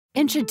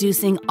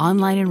Introducing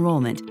online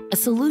enrollment, a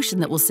solution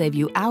that will save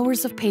you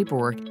hours of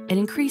paperwork and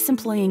increase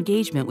employee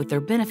engagement with their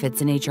benefits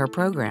and HR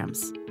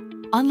programs.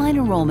 Online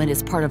enrollment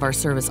is part of our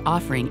service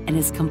offering and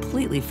is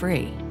completely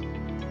free.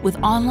 With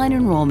online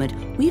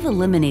enrollment, we've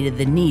eliminated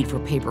the need for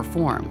paper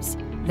forms.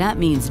 That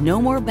means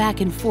no more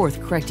back and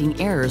forth correcting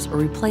errors or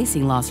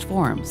replacing lost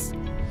forms.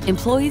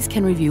 Employees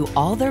can review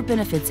all their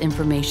benefits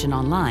information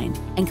online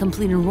and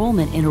complete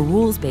enrollment in a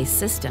rules-based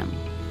system,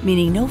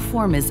 meaning no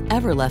form is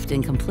ever left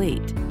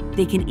incomplete.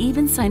 They can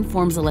even sign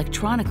forms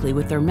electronically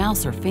with their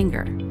mouse or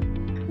finger.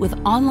 With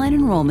online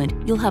enrollment,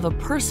 you'll have a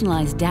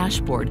personalized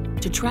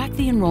dashboard to track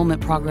the enrollment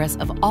progress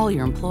of all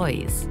your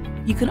employees.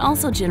 You can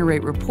also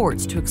generate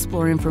reports to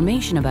explore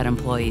information about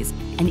employees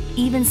and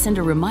even send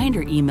a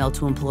reminder email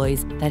to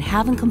employees that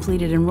haven't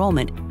completed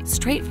enrollment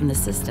straight from the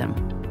system.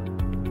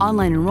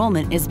 Online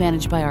enrollment is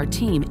managed by our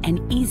team and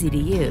easy to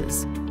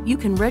use. You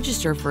can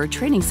register for a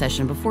training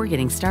session before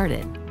getting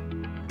started.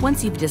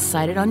 Once you've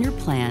decided on your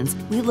plans,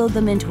 we load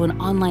them into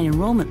an online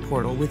enrollment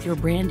portal with your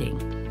branding.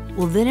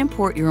 We'll then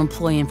import your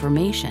employee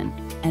information,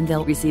 and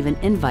they'll receive an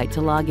invite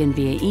to log in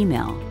via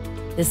email.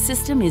 The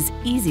system is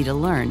easy to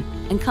learn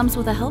and comes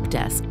with a help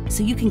desk,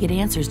 so you can get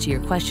answers to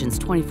your questions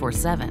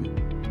 24/7.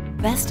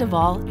 Best of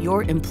all,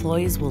 your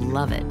employees will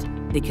love it.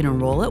 They can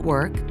enroll at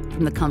work,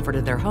 from the comfort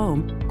of their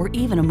home, or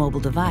even a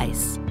mobile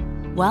device.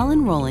 While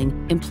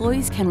enrolling,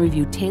 employees can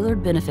review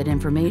tailored benefit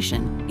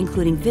information,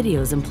 including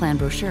videos and plan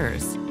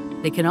brochures.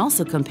 They can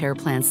also compare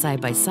plans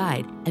side by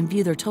side and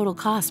view their total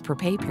cost per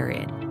pay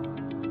period.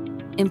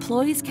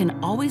 Employees can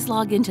always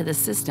log into the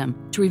system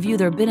to review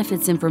their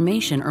benefits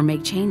information or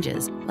make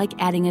changes, like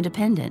adding a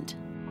dependent.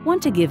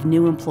 Want to give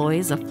new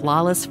employees a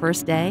flawless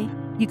first day?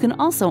 You can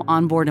also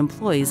onboard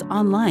employees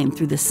online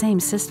through the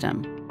same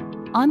system.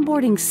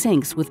 Onboarding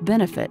syncs with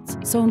benefits,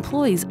 so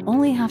employees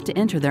only have to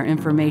enter their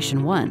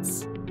information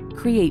once.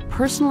 Create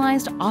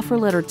personalized offer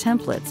letter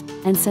templates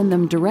and send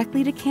them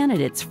directly to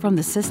candidates from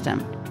the system.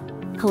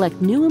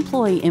 Collect new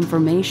employee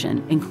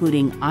information,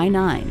 including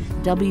I-9,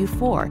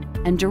 W-4,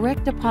 and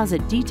direct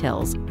deposit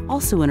details,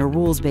 also in a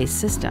rules-based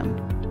system.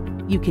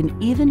 You can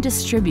even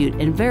distribute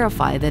and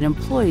verify that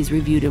employees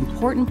reviewed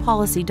important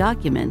policy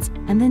documents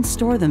and then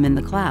store them in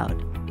the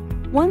cloud.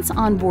 Once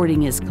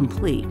onboarding is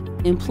complete,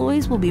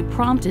 employees will be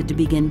prompted to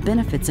begin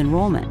benefits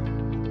enrollment.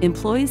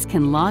 Employees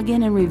can log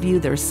in and review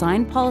their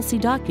signed policy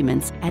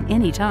documents at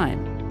any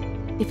time.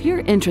 If you're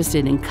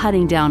interested in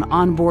cutting down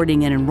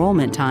onboarding and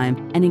enrollment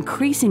time and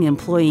increasing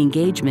employee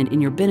engagement in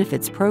your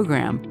benefits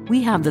program,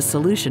 we have the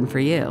solution for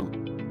you.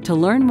 To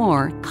learn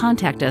more,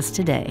 contact us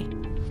today.